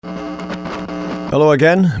Hello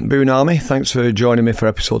again, Boone Army. Thanks for joining me for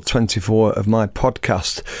episode 24 of my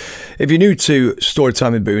podcast. If you're new to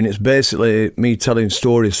Storytime with Boone, it's basically me telling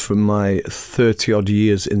stories from my 30 odd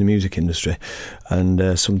years in the music industry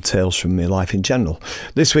and some tales from my life in general.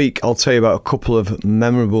 This week I'll tell you about a couple of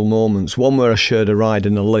memorable moments. One where I shared a ride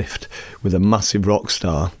in a lift with a massive rock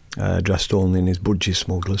star, dressed only in his budgie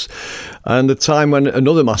smugglers, and the time when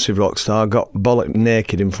another massive rock star got bollock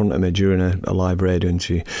naked in front of me during a live radio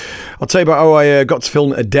interview. I'll tell you about how I got to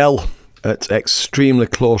film Adele at extremely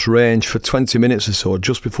close range for 20 minutes or so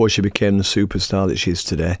just before she became the superstar that she is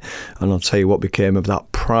today, and I'll tell you what became of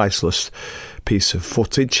that priceless piece of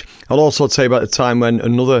footage. I'll also tell you about the time when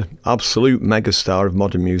another absolute megastar of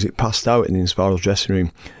modern music passed out in the Inspirals dressing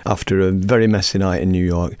room after a very messy night in New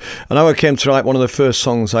York, and how I came to write one of the first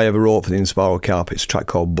songs I ever wrote for the Inspiral Carpets, a track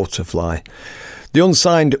called Butterfly. The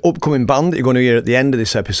unsigned upcoming band that you're going to hear at the end of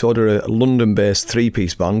this episode are a London-based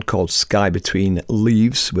three-piece band called Sky Between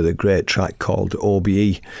Leaves with a great track called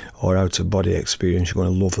OBE, or Out of Body Experience. You're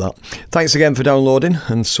going to love that. Thanks again for downloading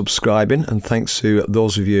and subscribing, and thanks to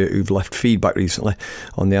those of you who've left feedback recently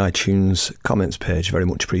on the iTunes comments page. Very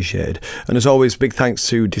much appreciated. And as always, big thanks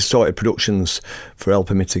to Distorted Productions for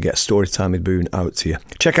helping me to get Storytime with Boone out to you.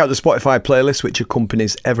 Check out the Spotify playlist which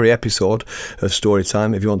accompanies every episode of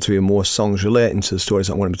Storytime if you want to hear more songs relating to the stories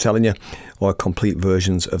I'm going to be telling you, or complete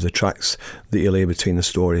versions of the tracks that you'll hear between the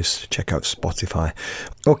stories. Check out Spotify.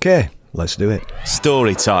 Okay, let's do it.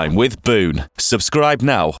 Storytime with Boone. Subscribe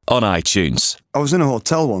now on iTunes. I was in a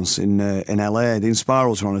hotel once in LA. The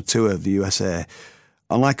Inspirals were on a tour of the USA,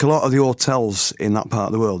 and like a lot of the hotels in that part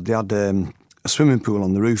of the world, they had a swimming pool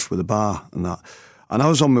on the roof with a bar and that. And I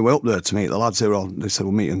was on my way up there to meet the lads. They said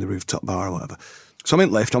we'll meet in the rooftop bar or whatever. So I'm in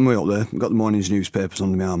the lift on my way up there. Got the morning's newspapers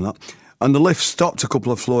under my arm and that. And the lift stopped a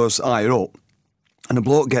couple of floors higher up, and a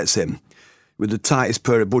bloke gets in with the tightest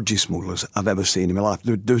pair of budgie smugglers I've ever seen in my life.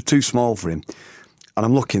 They were too small for him. And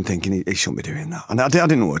I'm looking, thinking, he shouldn't be doing that. And I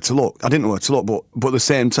didn't know where to look. But at the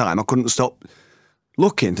same time, I couldn't stop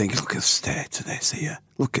looking, thinking, look at the state of this here.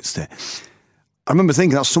 Look at the state. I remember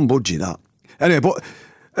thinking, that's some budgie, that. Anyway, but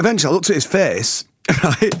eventually I looked at his face,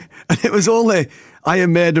 right, and it was only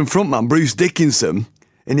Iron Maiden frontman Bruce Dickinson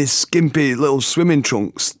in his skimpy little swimming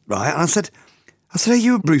trunks, right? And I said, hey,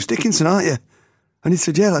 you're Bruce Dickinson, aren't you? And he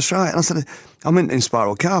said, yeah, that's right. And I said, I'm in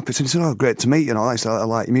Inspiral Carpets. And he said, oh, great to meet you. And I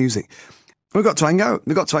like your music. We got to hang out.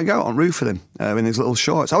 We got to hang out on roof with him in his little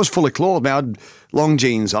shorts. I was fully clothed. I had long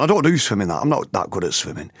jeans on. I don't do swimming that. I'm not that good at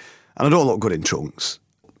swimming. And I don't look good in trunks.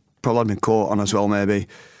 Probably had my coat on as well, maybe.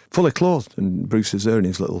 Fully clothed. And Bruce is there in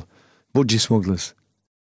his little budgie smugglers.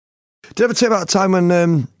 Did I ever tell you about a time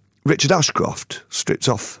when Richard Ashcroft stripped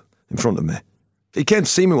off in front of me? He came to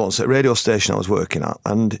see me once at a radio station I was working at,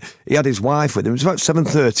 and he had his wife with him. It was about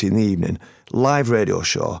 7:30 in the evening, live radio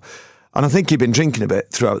show. And I think he'd been drinking a bit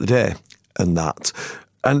throughout the day and that.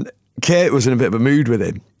 And Kate was in a bit of a mood with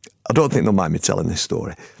him. I don't think they'll mind me telling this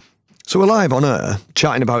story. So we're live on air,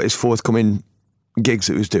 chatting about his forthcoming gigs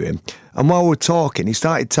that he was doing. And while we were talking, he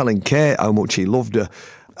started telling Kate how much he loved her.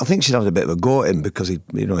 I think she'd had a bit of a go at him because he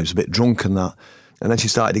was a bit drunk and that. And then she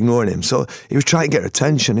started ignoring him. So he was trying to get her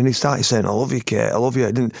attention, and he started saying, I love you, Kate, I love you.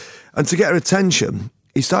 And to get her attention,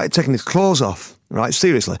 he started taking his clothes off, right,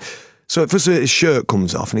 seriously. So at first his shirt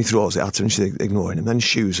comes off, and he throws it at her, and she's ignoring him. Then his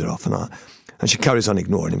shoes are off and that. And she carries on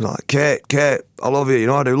ignoring him, like, Kate, I love you, you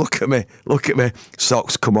know I do, look at me.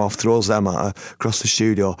 Socks come off, throws them at her across the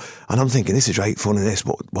studio. And I'm thinking, this is right funny, this,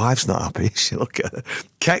 but wife's not happy. She look at her.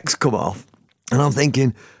 Kecks come off, and I'm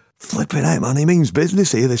thinking, flipping out, man, he means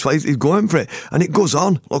business here, this way, he's going for it. And it goes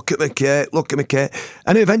on, look at me, Kate.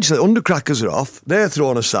 And eventually, undercrackers are off, they're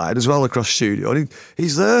thrown aside as well across the studio, and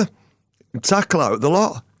he's there, tackle out the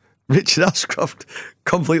lot. Richard Ashcroft,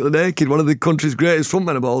 completely naked, one of the country's greatest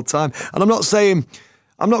frontmen of all time. And I'm not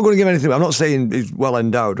going to give anything, I'm not saying he's well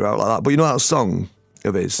endowed or out like that, but you know that song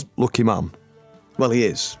of his, Lucky Man? Well, he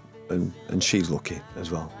is, and she's lucky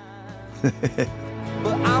as well.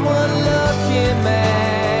 But I'm a lucky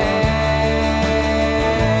man.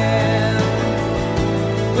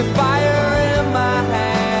 With fire in my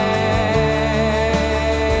hands,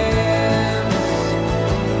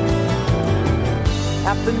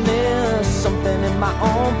 happiness, something in my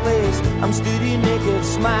own place. I'm steady naked,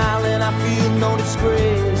 smiling, I feel no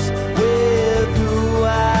disgrace with who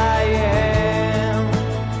I am.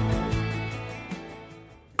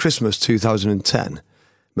 Christmas 2010,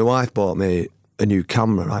 my wife bought me a new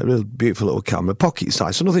camera, right? Real beautiful little camera, pocket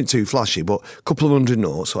size, so nothing too flashy, but a couple of 100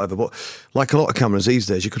 notes, whatever. But like a lot of cameras these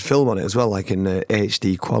days, you could film on it as well, like in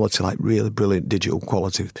HD quality, like really brilliant digital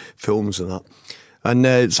quality films and that.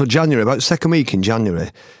 And so January, about the second week in January,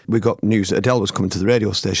 we got news that Adele was coming to the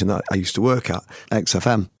radio station that I used to work at,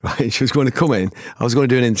 XFM, right? She was going to come in. I was going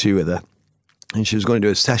to do an interview with her, and she was going to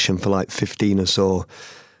do a session for like 15 or so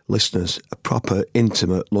listeners, a proper,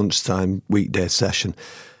 intimate lunchtime weekday session.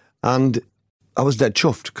 And I was dead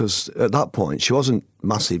chuffed because at that point, she wasn't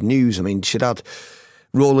massive news. I mean, she'd had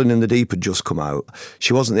Rolling in the Deep had just come out.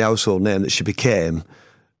 She wasn't the household name that she became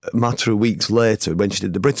a matter of weeks later when she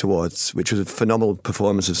did the Brit Awards, which was a phenomenal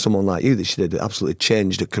performance of someone like you that she did. It absolutely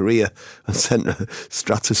changed her career and sent her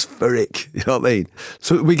stratospheric, you know what I mean?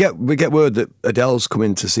 So we get word that Adele's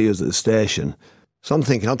coming to see us at the station. So I'm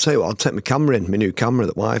thinking, I'll tell you what, I'll take my camera in, my new camera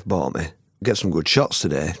that wife bought me, get some good shots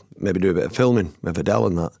today, maybe do a bit of filming with Adele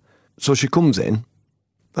and that. So she comes in,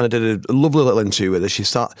 and I did a lovely little interview with her. She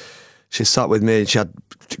sat with me, she had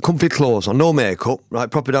comfy clothes on, no makeup, right,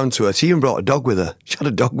 proper down to her. She even brought a dog with her. She had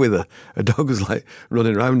a dog with her. A dog was like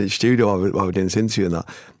running around in the studio while we were doing this interview and that.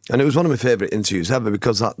 And it was one of my favourite interviews ever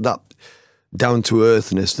because that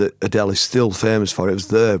down-to-earthness that Adele is still famous for, it was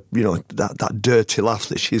there, you know, that dirty laugh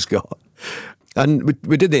that she's got. And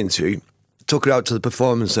we did the interview, took her out to the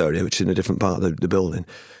performance area, which is in a different part of the building.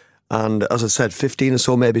 And as I said, 15 or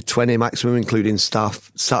so, maybe 20 maximum, including staff,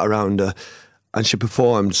 sat around her. And she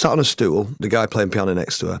performed, sat on a stool, the guy playing piano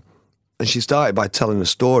next to her. And she started by telling a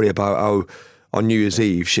story about how on New Year's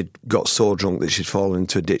Eve she'd got so drunk that she'd fallen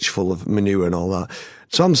into a ditch full of manure and all that.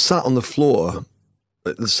 So I'm sat on the floor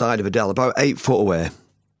at the side of Adele, about 8 foot away.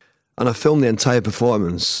 And I filmed the entire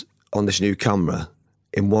performance on this new camera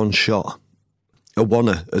in one shot. A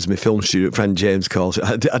one-er, as my film student friend James calls it.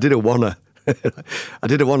 I did a one-er. I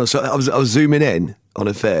did a one-er. So I was zooming in on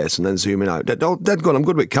her face and then zooming out. Dead good, I'm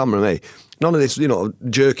good with camera, mate. None of this, you know,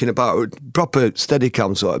 jerking about, proper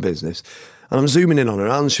Steadicam sort of business. And I'm zooming in on her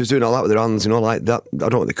hands. She was doing all that with her hands, you know, like that. I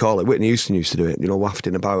don't know what they call it. Whitney Houston used to do it, you know,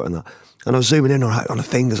 wafting about and that. And I was zooming in on her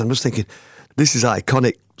fingers. I'm just thinking, this is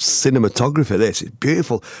iconic cinematography, this. It's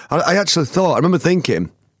beautiful. I actually thought, I remember thinking,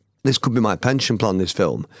 this could be my pension plan, this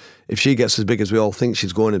film. If she gets as big as we all think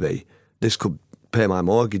she's going to be, this could pay my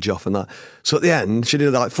mortgage off and that. So at the end, she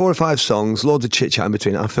did like 4 or 5 songs, loads of chit-chat in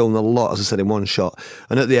between. I filmed a lot, as I said, in one shot.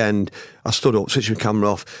 And at the end, I stood up, switched my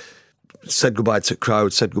camera off, said goodbye to the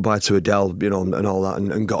crowd, said goodbye to Adele, you know, and all that,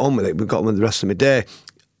 and got on with it. We got on with the rest of my day.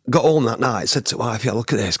 Got home that night, said to wife, yeah,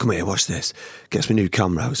 look at this, come here, watch this. Gets my new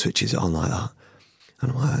camera out, switches it on like that.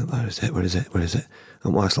 And I'm like, where is it?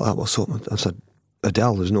 And wife's like, what's up? I said,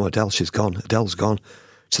 Adele, there's no Adele, she's gone. Adele's gone.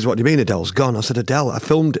 She says, what do you mean Adele's gone? I said, Adele, I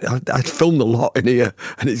filmed a lot in here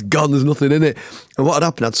and it's gone, there's nothing in it. And what had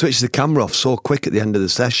happened, I'd switched the camera off so quick at the end of the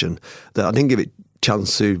session that I didn't give it a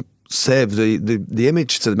chance to save the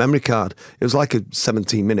image to the memory card. It was like a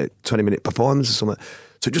 17-minute, 20-minute performance or something.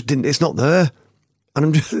 So it just didn't, it's not there.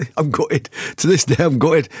 And I'm gutted. To this day, I'm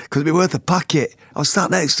gutted because it'd be worth a packet. I was sat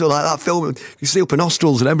next to her like that filming. You see up her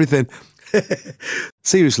nostrils and everything.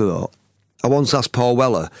 Seriously though, I once asked Paul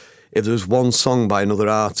Weller if there was one song by another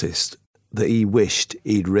artist that he wished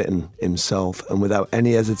he'd written himself, and without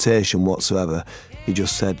any hesitation whatsoever, he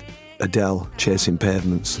just said, Adele, Chasing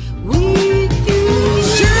Pavements. Should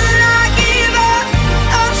I give up,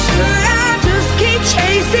 or should I just keep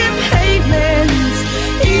chasing pavements,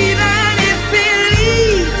 even if it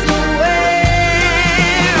leads nowhere?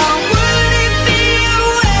 Or would it be a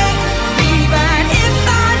waste, even if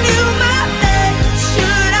I knew my fate?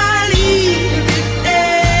 Should I leave it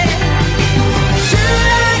there? Should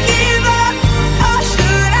I give up, or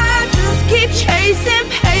should I just keep chasing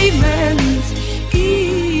pavements,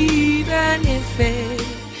 even if it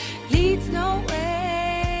leads nowhere?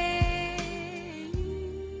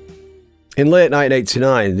 In late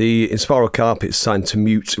 1989, the Inspiral Carpets signed to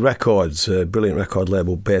Mute Records, a brilliant record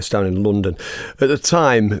label based down in London. At the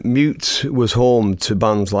time, Mute was home to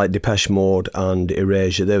bands like Depeche Mode and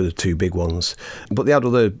Erasure. They were the 2 big ones. But they had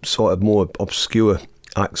other sort of more obscure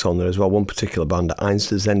acts on there as well. One particular band,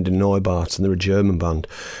 Einstürzende Neubauten, and they're a German band.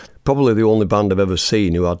 Probably the only band I've ever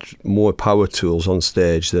seen who had more power tools on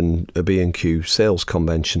stage than a B&Q sales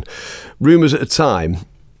convention. Rumours at the time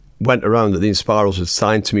went around that the Inspirals had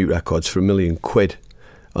signed to Mute Records for £1 million.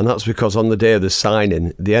 And that's because on the day of the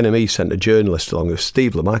signing, the NME sent a journalist along with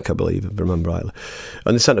Steve Lamacq, I believe, if I remember rightly.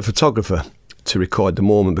 And they sent a photographer to record the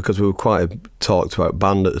moment because we were quite a talked about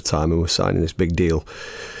band at the time and we were signing this big deal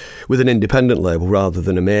with an independent label rather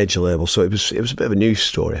than a major label. So it was a bit of a news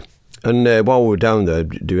story. And while we were down there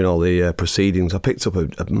doing all the proceedings, I picked up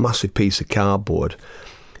a massive piece of cardboard.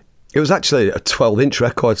 It was actually a 12-inch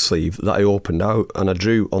record sleeve that I opened out, and I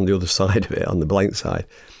drew on the other side of it, on the blank side,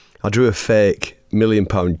 I drew a fake £1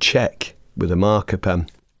 million cheque with a marker pen.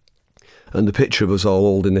 And the picture of us all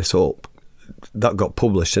holding this up that got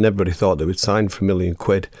published, and everybody thought that we'd signed for £1 million.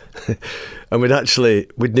 And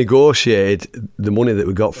we'd negotiated the money that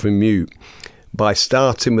we got from Mute by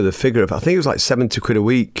starting with a figure of, I think it was like £70 a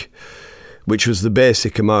week, which was the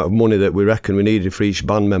basic amount of money that we reckon we needed for each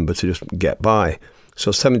band member to just get by.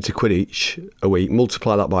 So £70 each a week,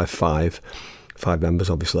 multiply that by five members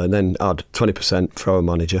obviously, and then add 20% for our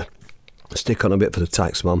manager, stick on a bit for the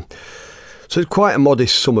tax man. So it's quite a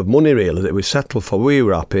modest sum of money really that we settled for. We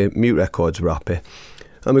were happy, Mute Records were happy,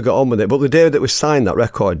 and we got on with it. But the day that we signed that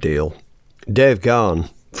record deal, Dave Garn,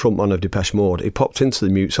 frontman of Depeche Mode, he popped into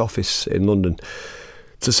the Mute's office in London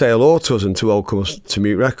to say hello to us and to welcome us to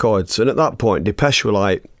Mute Records. And at that point, Depeche were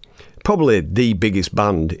like probably the biggest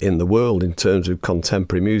band in the world in terms of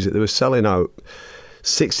contemporary music. They were selling out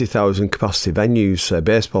 60,000 capacity venues,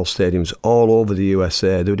 baseball stadiums all over the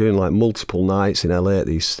USA. They were doing like multiple nights in LA at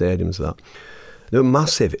these stadiums. They were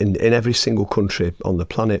massive in every single country on the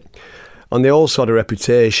planet. And they also had a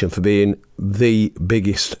reputation for being the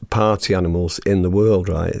biggest party animals in the world,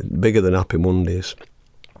 right? Bigger than Happy Mondays.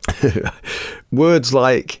 Words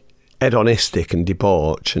like hedonistic and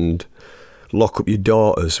debauch and lock up your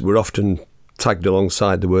daughters were often tagged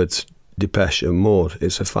alongside the words Depeche and Mode.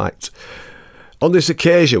 It's a fact. On this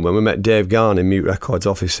occasion, when we met Dave Garn in Mute Records'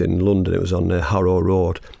 office in London, it was on Harrow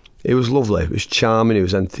Road. It was lovely. It was charming. He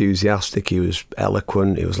was enthusiastic. He was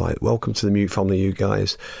eloquent. He was like, welcome to the Mute family, you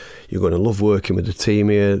guys. You're going to love working with the team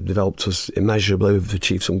here. They've helped us immeasurably. We've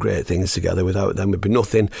achieved some great things together. Without them, we'd be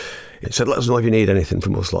nothing. He said, let us know if you need anything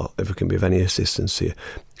from us lot, if we can be of any assistance to you.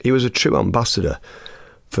 He was a true ambassador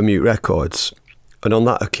for Mute Records. And on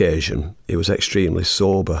that occasion, he was extremely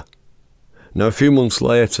sober. Now, a few months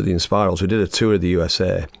later, the Inspirals, we did a tour of the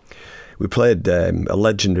USA. We played a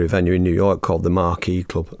legendary venue in New York called the Marquee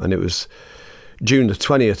Club, and it was June the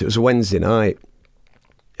 20th. It was a Wednesday night.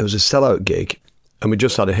 It was a sellout gig, and we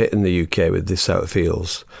just had a hit in the UK with This Out of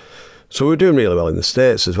Fields. So we were doing really well in the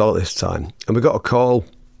States as well at this time. And we got a call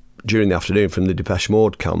during the afternoon from the Depeche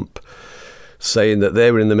Mode camp saying that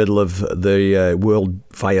they were in the middle of the World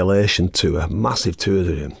Violation Tour, massive tour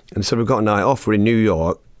they're doing. And said, we've got a night off, we're in New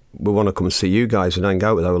York, we want to come and see you guys and hang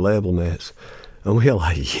out with our label mates. And we were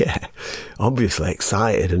like, yeah, obviously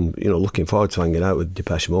excited and, you know, looking forward to hanging out with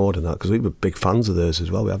Depeche Mode and that, because we were big fans of theirs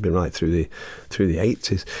as well. We have been right through the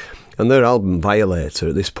 80s. And their album Violator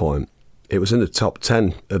at this point, it was in the top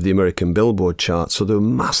 10 of the American Billboard chart, so they were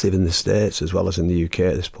massive in the States as well as in the UK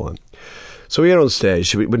at this point. So we were on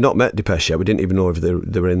stage. We'd not met Depeche yet. We didn't even know if they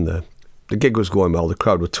were in there. The gig was going well. The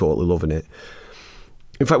crowd were totally loving it.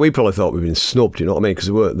 In fact, we probably thought we'd been snubbed, you know what I mean,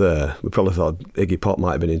 because we weren't there. We probably thought Iggy Pop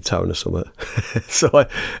might have been in town or something. So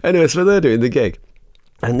they're doing the gig.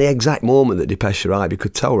 And the exact moment that Depeche arrived, you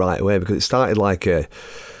could tell right away, because it started like a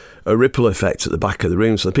ripple effect at the back of the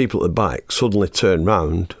room. So the people at the back suddenly turned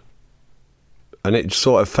round, and it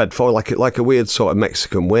sort of fed forward like a weird sort of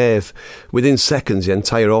Mexican wave. Within seconds, the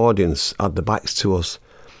entire audience had their backs to us.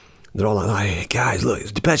 They're all like, hey, guys, look,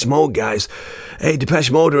 it's Depeche Mode, guys. Hey, Depeche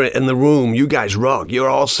Mode are in the room. You guys rock. You're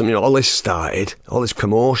awesome. You know, all this started, all this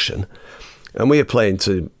commotion. And we were playing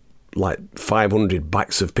to, like, 500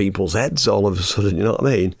 backs of people's heads all of a sudden, you know what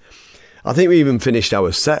I mean? I think we even finished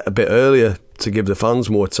our set a bit earlier to give the fans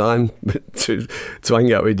more time to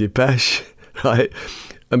hang out with Depeche, right?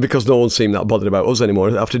 And because no one seemed that bothered about us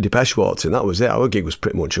anymore, after Depeche walked in, that was it. Our gig was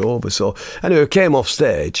pretty much over. So anyway, we came off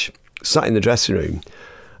stage, sat in the dressing room,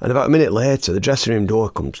 and about a minute later, the dressing room door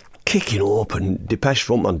comes kicking open. Depeche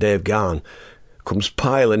frontman Dave Garn comes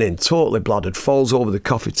piling in, totally bladdered, falls over the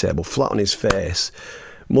coffee table, flat on his face,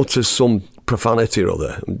 mutters some profanity or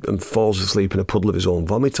other, and falls asleep in a puddle of his own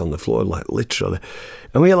vomit on the floor, like literally.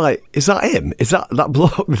 And we were like, is that him? Is that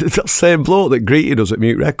bloke? Is that same bloke that greeted us at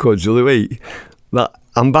Mute Records the other week? That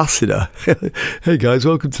ambassador? Hey guys,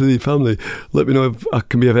 welcome to the family. Let me know if I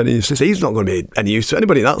can be of any use. He's not going to be any use to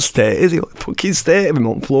anybody in that state, is he? Fucking state of him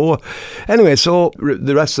on the floor. Anyway, so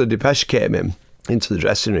the rest of the Depeche came into the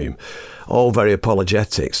dressing room, all very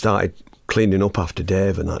apologetic, started cleaning up after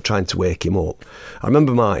Dave and that, trying to wake him up. I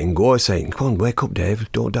remember Martin Gore saying, come on, wake up,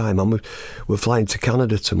 Dave, don't die, man, we're flying to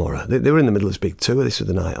Canada tomorrow. They were in the middle of this big tour, this was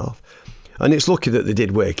the night off. And it's lucky that they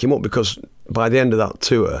did wake him up, because by the end of that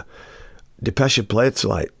tour, Depeche had played to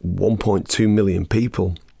like 1.2 million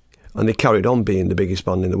people, and they carried on being the biggest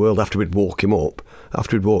band in the world. After we'd woke him up,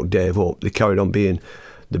 after we'd woke Dave up, they carried on being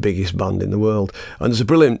the biggest band in the world. And there's a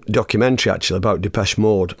brilliant documentary actually about Depeche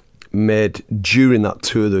Mode made during that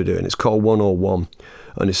tour they were doing. It's called 101,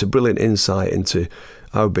 and it's a brilliant insight into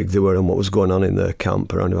how big they were and what was going on in their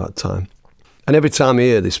camp around that time. And every time I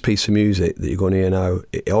hear this piece of music that you're going to hear now,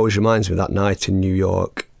 it always reminds me of that night in New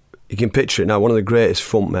York. You can picture it now, one of the greatest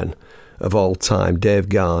frontmen of all time, Dave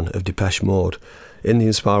Garn of Depeche Mode, in the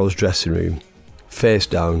Inspirals dressing room, face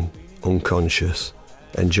down, unconscious,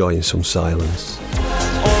 enjoying some silence.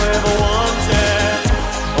 All I ever wanted,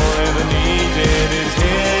 all I ever needed is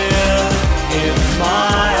here in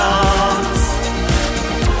my arms.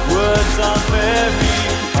 Words are very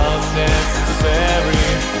unnecessary,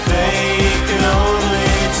 they can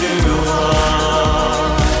only do harm.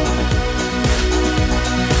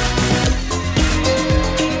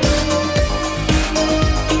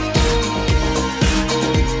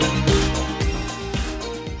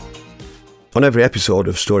 On every episode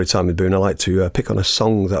of Storytime with Boone, I like to pick on a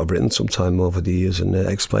song that I've written sometime over the years and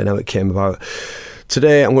explain how it came about.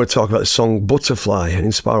 Today I'm going to talk about the song Butterfly, an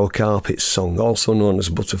Inspiral Carpets song, also known as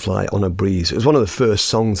Butterfly on a Breeze. It was one of the first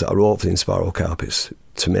songs that I wrote for the Inspiral Carpets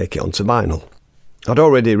to make it onto vinyl. I'd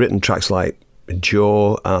already written tracks like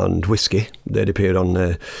Joe and Whiskey. They'd appeared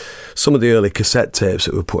on some of the early cassette tapes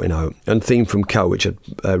that we were putting out, and Theme from Cow, which I'd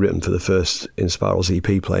written for the first Inspirals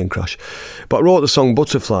EP, Plane Crash. But I wrote the song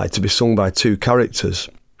Butterfly to be sung by two characters,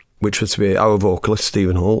 which was to be our vocalist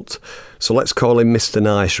Stephen Holt. So let's call him Mr.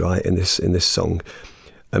 Nice, right, in this song.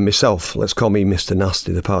 And myself, let's call me Mr.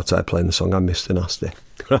 Nasty, the part I play in the song, I'm Mr. Nasty.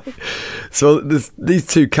 Right? So these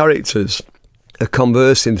two characters are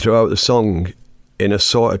conversing throughout the song in a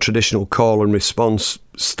sort of traditional call and response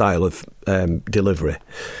style of delivery.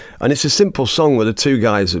 And it's a simple song where the two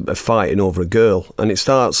guys are fighting over a girl, and it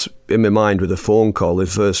starts in my mind with a phone call. The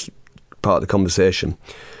first part of the conversation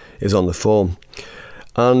is on the phone.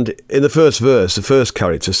 And in the first verse, the first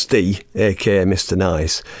character, Steve, aka Mr.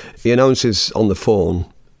 Nice, he announces on the phone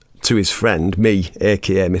to his friend, me,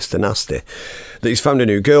 aka Mr. Nasty, that he's found a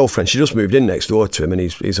new girlfriend. She just moved in next door to him, and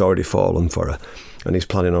he's already fallen for her, and he's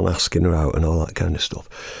planning on asking her out and all that kind of stuff.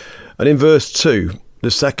 And in verse 2,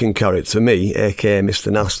 the second character, me, aka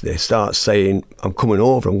Mr. Nasty, starts saying, I'm coming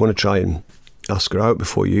over, I'm going to try and ask her out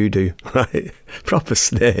before you do, right? Proper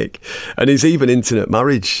snake. And he's even internet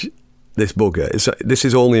marriage, this bugger. This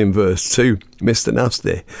is only in verse 2, Mr.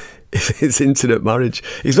 Nasty. It's internet marriage.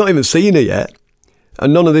 He's not even seen her yet.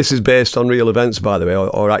 And none of this is based on real events, by the way,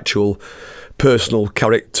 or actual personal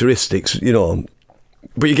characteristics, you know.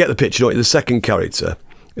 But you get the picture, don't you? The second character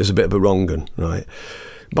is a bit of a wrong un, right?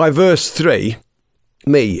 By verse 3,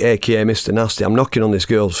 me, aka Mr. Nasty, I'm knocking on this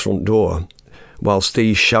girl's front door while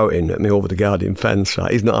Steve's shouting at me over the garden fence,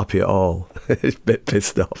 right? He's not happy at all. He's a bit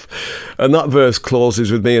pissed off. And that verse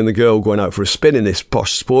closes with me and the girl going out for a spin in this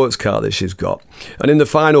posh sports car that she's got. And in the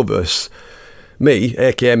final verse, me,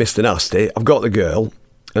 aka Mr. Nasty, I've got the girl,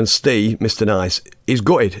 and Steve, Mr. Nice, he's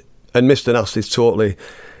gutted. And Mr. Nasty's totally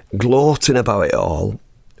gloating about it all,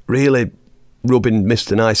 really rubbing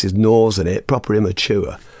Mr. Nice's nose in it, proper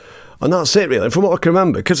immature. And that's it, really. And from what I can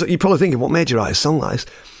remember, because you're probably thinking, what made you write a song like this?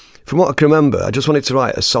 From what I can remember, I just wanted to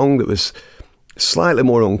write a song that was slightly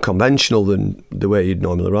more unconventional than the way you'd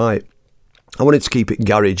normally write. I wanted to keep it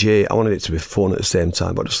garagey. I wanted it to be fun at the same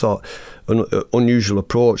time. But I just thought an unusual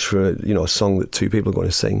approach for a song that two people are going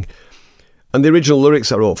to sing. And the original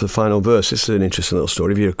lyrics I wrote for the final verse, this is an interesting little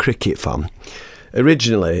story if you're a cricket fan.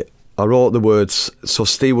 Originally, I wrote the words, so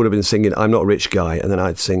Steve would have been singing, I'm not a rich guy, and then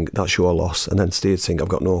I'd sing, that's your loss, and then Steve would sing, I've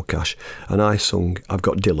got no cash, and I sung, I've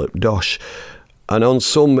got Dilip Dosh. And on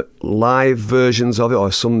some live versions of it,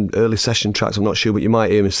 or some early session tracks, I'm not sure, but you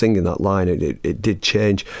might hear me singing that line, it did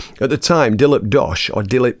change. At the time, Dilip Dosh, or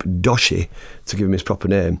Dilip Doshi, to give him his proper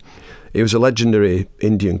name, he was a legendary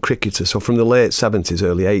Indian cricketer, so from the late 70s,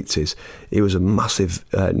 early 80s, he was a massive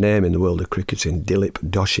name in the world of cricketing, Dilip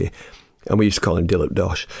Doshi, and we used to call him Dilip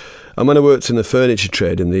Dosh. And when I worked in the furniture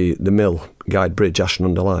trade in the mill, Guide Bridge,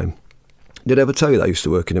 Ashton-under-Lyne, did I ever tell you that I used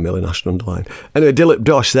to work in a mill in Ashton-under-Lyne? Anyway, Dilip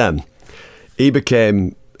Dosh then, he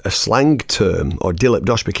became a slang term, or Dilip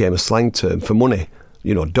Dosh became a slang term for money,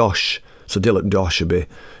 dosh. So Dilip Dosh would be,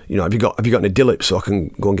 have you got any Dilip so I can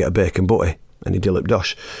go and get a bacon butty? Any Dilip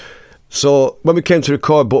Dosh? So when we came to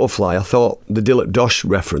record Butterfly, I thought the Dilip Dosh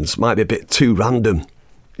reference might be a bit too random,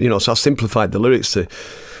 so I simplified the lyrics to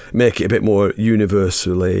make it a bit more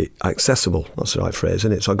universally accessible. That's the right phrase,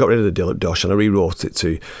 isn't it? So I got rid of the Dilip Dosh and I rewrote it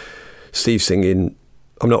to Steve singing,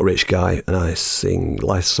 I'm not a rich guy, and I sing,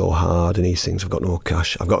 life's so hard, and he sings, I've got no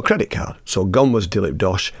cash, I've got a credit card. So gone was Dilip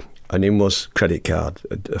Dosh, and in was credit card,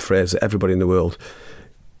 a phrase that everybody in the world,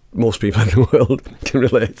 most people in the world can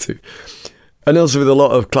relate to. And also with a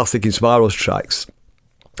lot of classic Inspirals tracks,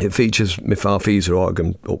 it features my Farfisa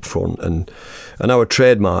organ up front and our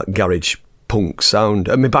trademark garage punk sound.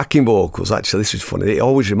 And my backing vocals, actually, this is funny, it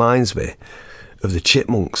always reminds me of the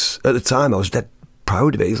Chipmunks. At the time, I was dead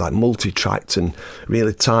proud of it. It's like multi-tracked and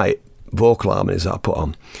really tight vocal harmonies that I put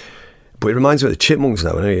on. But it reminds me of the Chipmunks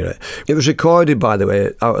now when I hear it. It was recorded, by the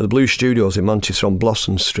way, out of the Blue Studios in Manchester on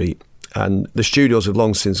Blossom Street. And the studios have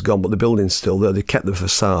long since gone, but the building's still there. They kept the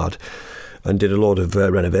facade and did a lot of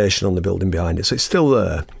renovation on the building behind it. So it's still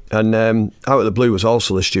there. And Out of the Blue was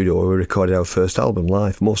also the studio where we recorded our first album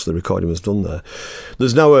live. Most of the recording was done there.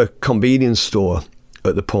 There's now a convenience store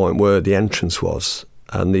at the point where the entrance was,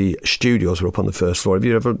 and the studios were up on the first floor. If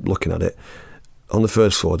you're ever looking at it, on the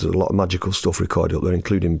first floor there's a lot of magical stuff recorded up there,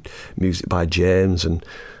 including music by James and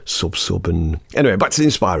Sub. And anyway, back to the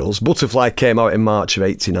Inspirals. Butterfly came out in March of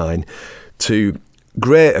 '89 to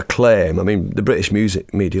great acclaim. I mean, the British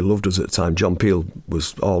music media loved us at the time. John Peel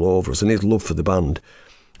was all over us, and his love for the band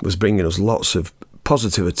was bringing us lots of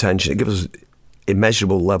positive attention. It gave us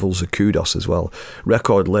immeasurable levels of kudos as well.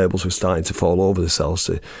 Record labels were starting to fall over themselves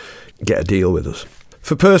to get a deal with us.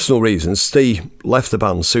 For personal reasons, Steve left the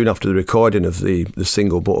band soon after the recording of the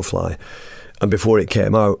single Butterfly and before it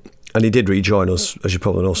came out. And he did rejoin us, as you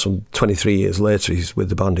probably know, some 23 years later. He's with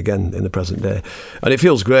the band again in the present day. And it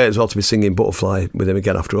feels great as well to be singing Butterfly with him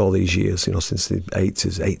again after all these years, since the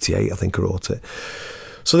 80s, 88, I think I wrote it.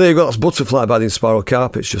 So there you go, that's Butterfly by the Inspiral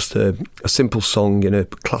Carpets, just a simple song in a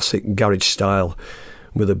classic garage style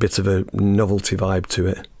with a bit of a novelty vibe to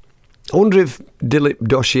it. I wonder if Dilip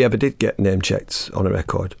Doshi ever did get name checked on a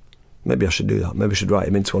record. Maybe I should do that. Maybe I should write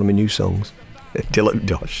him into one of my new songs. Dilip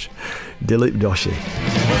Doshi. But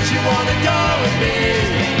you wanna go with me?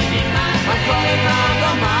 I'm crawling round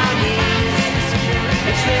on my knees.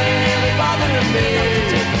 It's really bothering me.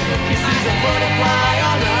 This is a butterfly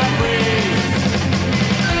on a breeze.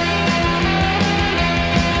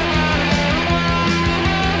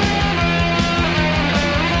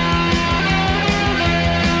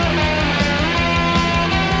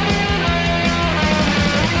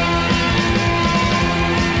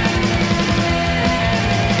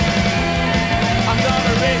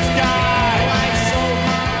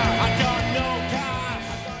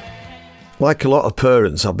 Like a lot of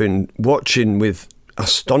parents, I've been watching with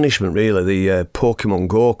astonishment, really, the Pokemon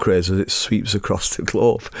Go craze as it sweeps across the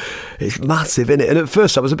globe. It's massive, isn't it? And at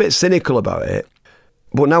first I was a bit cynical about it,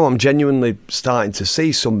 but now I'm genuinely starting to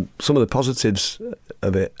see some of the positives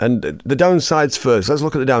of it. And the downsides first. Let's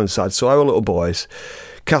look at the downsides. So our little boys,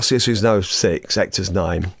 Cassius, who's now 6, Hector's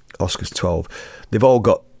 9, Oscar's 12, they've all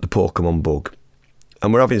got the Pokemon bug.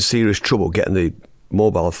 And we're having serious trouble getting the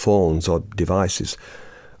mobile phones or devices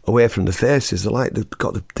away from the faces. They've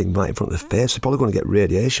got the thing right in front of the face. They're probably going to get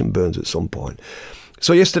radiation burns at some point.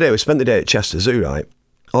 So yesterday we spent the day at Chester Zoo, right?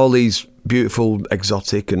 All these beautiful,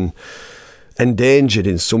 exotic and endangered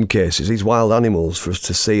in some cases, these wild animals for us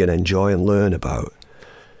to see and enjoy and learn about.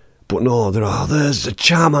 But no, there's a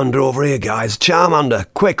Charmander over here, guys. Charmander,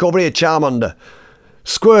 quick, over here, Charmander.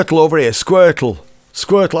 Squirtle over here, Squirtle.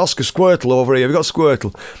 Squirtle, Oscar Squirtle over here. We've got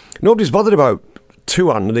Squirtle. Nobody's bothered about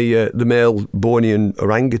Tuan, the male Bornean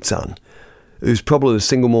orangutan, who's probably the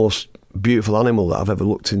single most beautiful animal that I've ever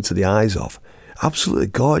looked into the eyes of. Absolutely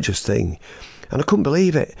gorgeous thing. And I couldn't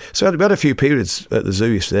believe it. So we had a few periods at the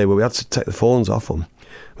zoo yesterday where we had to take the phones off them.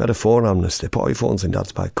 We had a phone amnesty. Put all your phones in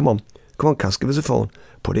Dad's bag. Come on, Cass, give us a phone.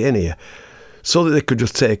 Put it in here. So that they could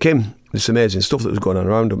just take in this amazing stuff that was going on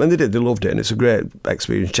around them. And they did, they loved it, and it's a great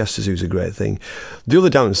experience. Chester Zoo's a great thing. The other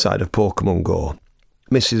downside of Pokemon Go,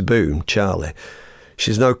 Mrs. Boone, Charlie,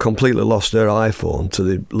 she's now completely lost her iPhone to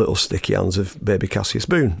the little sticky hands of baby Cassius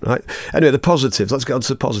Boone, right? Anyway, the positives. Let's get on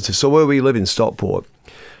to the positives. So where we live in Stockport,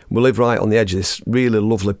 we live right on the edge of this really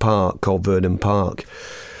lovely park called Vernon Park.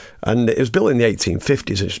 And it was built in the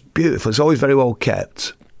 1850s. It's beautiful. It's always very well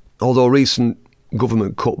kept. Although recent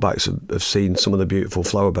government cutbacks have seen some of the beautiful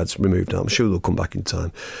flower beds removed. I'm sure they'll come back in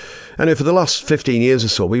time. Anyway, for the last 15 years or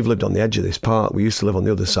so, we've lived on the edge of this park. We used to live on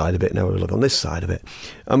the other side of it, now we live on this side of it.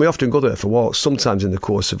 And we often go there for walks. Sometimes in the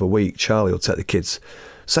course of a week, Charlie will take the kids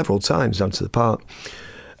several times down to the park.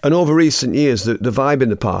 And over recent years, the vibe in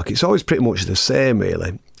the park, it's always pretty much the same,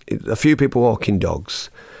 really. A few people walking dogs,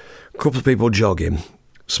 a couple of people jogging,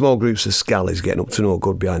 small groups of scallies getting up to no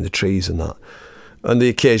good behind the trees and that. And the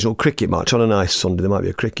occasional cricket match. On a nice Sunday, there might be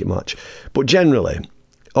a cricket match. But generally,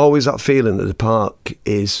 always that feeling that the park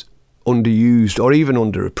is underused or even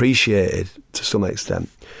underappreciated to some extent.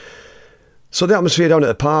 So the atmosphere down at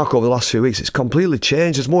the park over the last few weeks, it's completely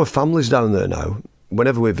changed. There's more families down there now.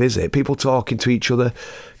 Whenever we visit, people talking to each other,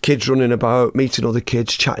 kids running about, meeting other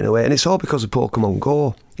kids, chatting away. And it's all because of Pokemon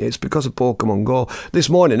Go. It's because of Pokemon Go. This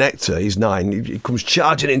morning, Hector, he's 9, he comes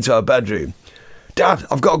charging into our bedroom. Dad,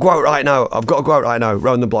 I've got to go out right now.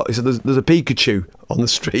 Round the block. He said, there's a Pikachu on the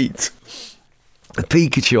street. A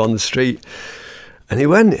Pikachu on the street. And he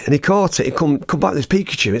went and he caught it. He come back with this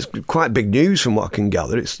Pikachu. It's quite big news from what I can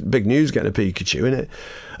gather. It's big news getting a Pikachu, isn't it?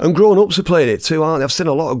 And grown-ups have played it too, aren't they? I've seen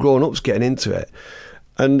a lot of grown-ups getting into it.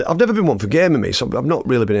 And I've never been one for gaming me, so I've not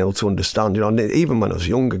really been able to understand. You know, even when I was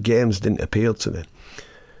younger, games didn't appeal to me.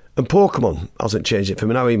 And Pokemon hasn't changed it for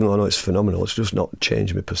me now, even though I know it's phenomenal. It's just not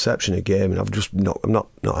changed my perception of gaming. I'm not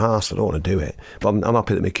arsed. I don't want to do it. But I'm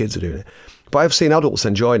happy that my kids are doing it. But I've seen adults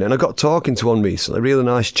enjoying it. And I got talking to one recently, a really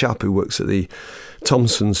nice chap who works at the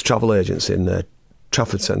Thompson's travel agency in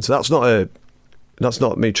Trafford Centre. That's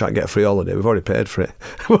not me trying to get a free holiday. We've already paid for it.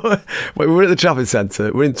 We were at the Trafford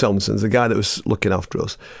Centre. We're in Thompson's. The guy that was looking after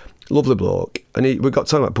us, lovely bloke. And we got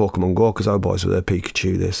talking about Pokemon Go because our boys were there,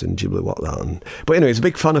 Pikachu this and Ghibli what that. But anyway, he's a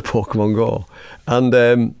big fan of Pokemon Go.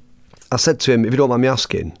 And I said to him, if you don't mind me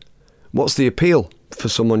asking, what's the appeal for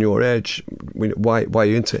someone your age? Why are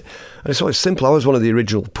you into it? And it's always simple. I was one of the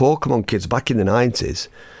original Pokemon kids back in the 90s.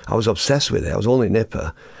 I was obsessed with it. I was only a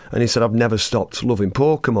nipper. And he said, I've never stopped loving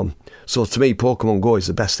Pokemon. So to me, Pokemon Go is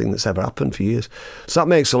the best thing that's ever happened for years. So that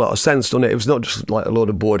makes a lot of sense, doesn't it? It was not just like a load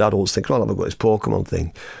of bored adults thinking, well, I've got this Pokemon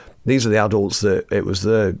thing. These are the adults that it was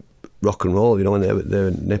their rock and roll, you know, when they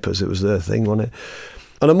were nippers, it was their thing, wasn't it?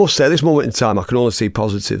 And I must say, at this moment in time, I can only see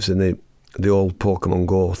positives in the old Pokemon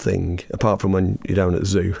Go thing, apart from when you're down at the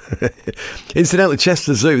zoo. Incidentally,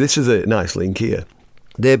 Chester Zoo, this is a nice link here.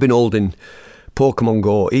 They've been holding Pokemon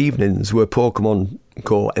Go evenings where Pokemon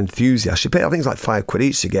Go enthusiasts, you pay, I think it's like £5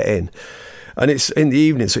 each to get in. And it's in the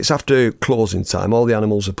evening, so it's after closing time. All the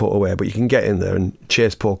animals are put away, but you can get in there and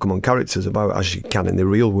chase Pokemon characters about as you can in the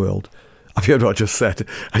real world. Have you heard what I just said?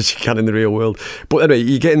 As you can in the real world. But anyway,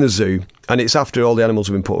 you get in the zoo, and it's after all the animals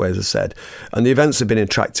have been put away, as I said. And the events have been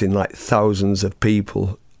attracting like thousands of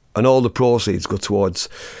people, and all the proceeds go towards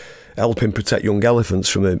helping protect young elephants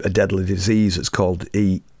from a deadly disease that's called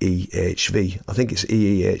EEHV. I think it's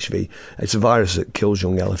EEHV. It's a virus that kills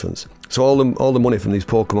young elephants. So all the money from these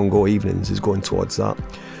Pokemon Go evenings is going towards that.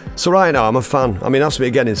 So right now, I'm a fan. I mean, ask me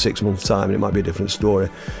again in 6 months' time, and it might be a different story.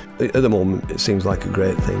 At the moment, it seems like a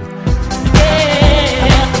great thing.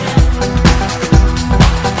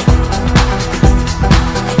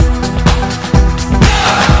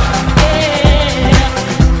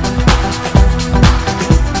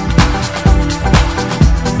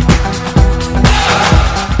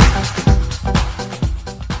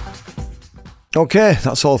 Okay,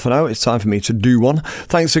 that's all for now. It's time for me to do one.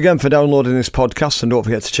 Thanks again for downloading this podcast, and don't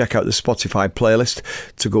forget to check out the Spotify playlist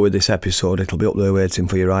to go with this episode. It'll be up there waiting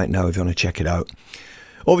for you right now if you want to check it out.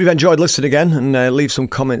 Hope you've enjoyed listening again, and leave some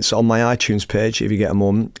comments on my iTunes page if you get a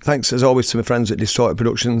moment. Thanks as always to my friends at Distorted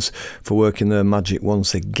Productions for working their magic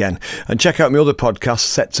once again. And check out my other podcast,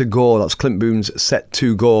 Set to Go. That's Clint Boone's Set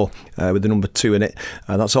to Go with the number 2 in it.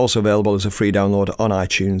 That's also available as a free download on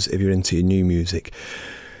iTunes if you're into your new music.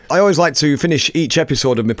 I always like to finish each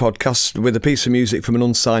episode of my podcast with a piece of music from an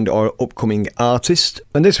unsigned or upcoming artist.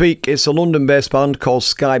 And this week it's a London-based band called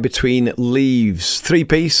Sky Between Leaves.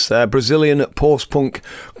 3-piece Brazilian post-punk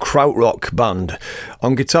krautrock band.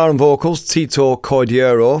 On guitar and vocals, Tito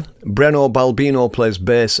Cordeiro. Breno Balbino plays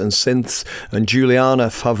bass and synths, and Juliana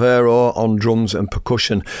Favero on drums and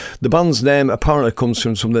percussion. The band's name apparently comes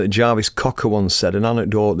from something that Jarvis Cocker once said, an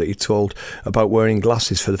anecdote that he told about wearing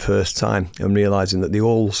glasses for the first time and realising that the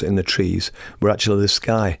holes in the trees were actually the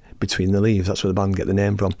sky between the leaves. That's where the band get the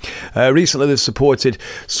name from. Recently they've supported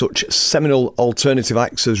such seminal alternative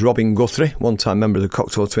acts as Robin Guthrie, one-time member of the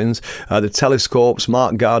Cocteau Twins, the Telescopes,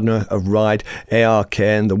 Mark Gardner of Ride, A.R.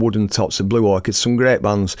 Kane, the Wooden Tops and Blue Orchids, some great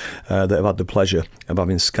bands that have had the pleasure of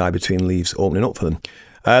having Sky Between Leaves opening up for them.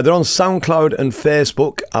 They're on SoundCloud and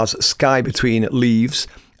Facebook as Sky Between Leaves,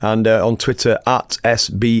 and on Twitter at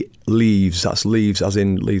SB Leaves. That's leaves as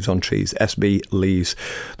in leaves on trees. SB Leaves.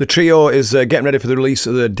 The trio is getting ready for the release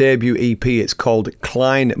of their debut EP. It's called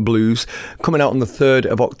Klein Blues, coming out on the 3rd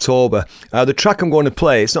of October. The track I'm going to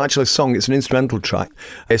play, it's not actually a song, it's an instrumental track.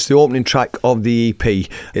 It's the opening track of the EP.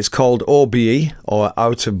 It's called OBE, or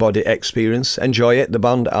Out of Body Experience. Enjoy it. The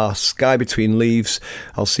band are Sky Between Leaves.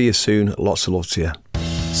 I'll see you soon. Lots of love to you.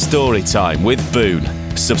 Storytime with Boone.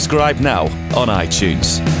 Subscribe now on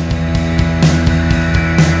iTunes.